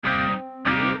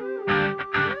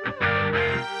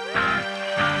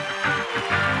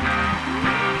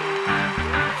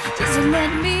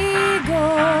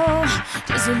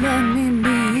let me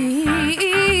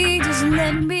be, just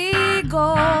let me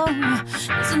go,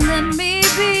 just let me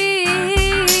be.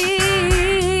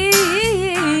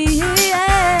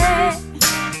 Yeah.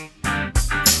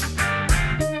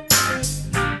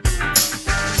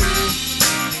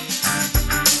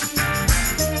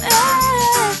 Yeah.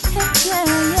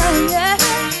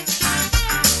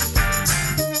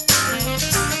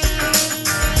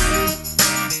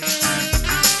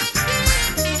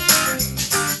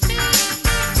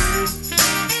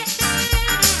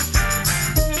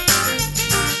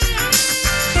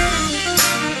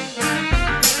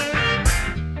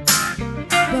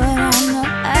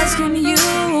 Asking you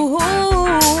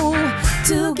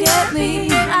to get me,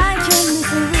 I can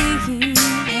be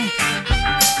free.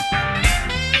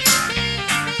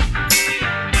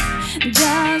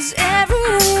 Does every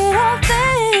little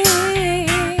thing,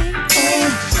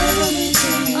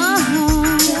 everything,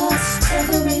 just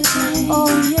everything.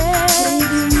 Oh yeah,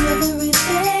 baby, everything.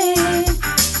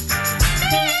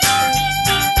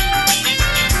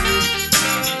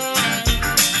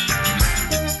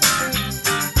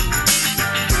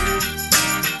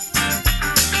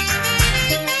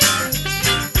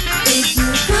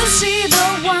 See the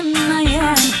one I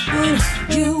am, would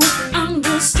you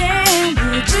understand?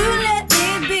 Would you let me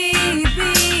be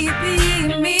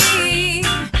me?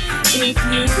 If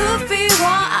you could feel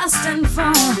what I stand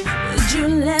for, would you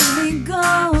let me go?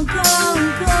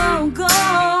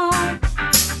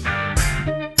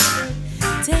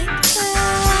 Take that.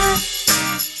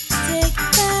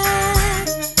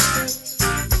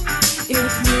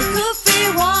 If you could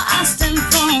feel what I stand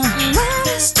for,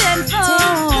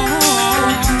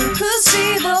 could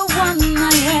see the one I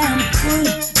am, would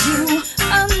you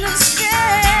understand?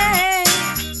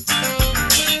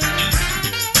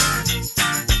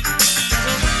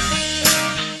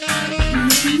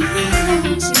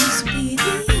 Just be the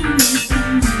only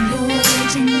thing in your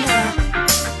agenda.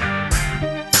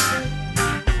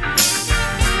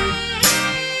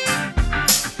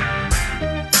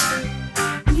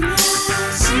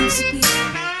 Seems to be.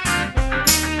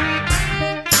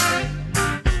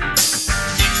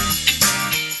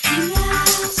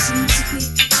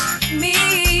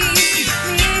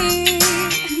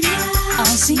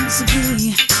 Seems to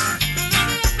be.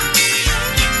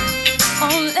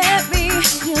 Oh,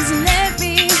 just let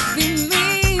me be me.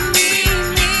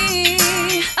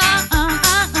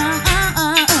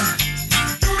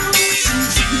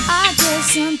 I guess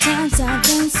sometimes I've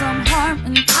done some harm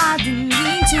and I didn't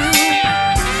mean to.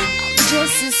 I'm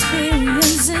just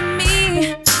experiencing me.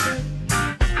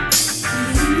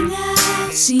 Now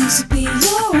seems to be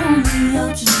your only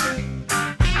option.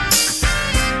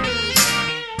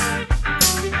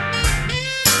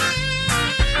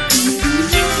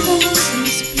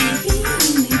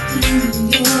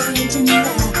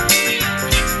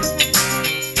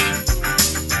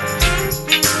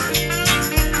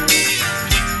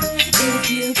 If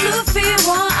you could feel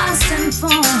what I stand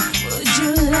for, would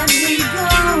you let me go?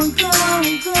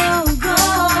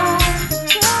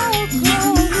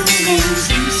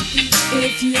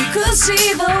 If you could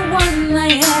see the one I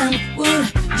am, would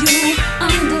you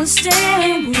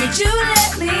understand? Would you let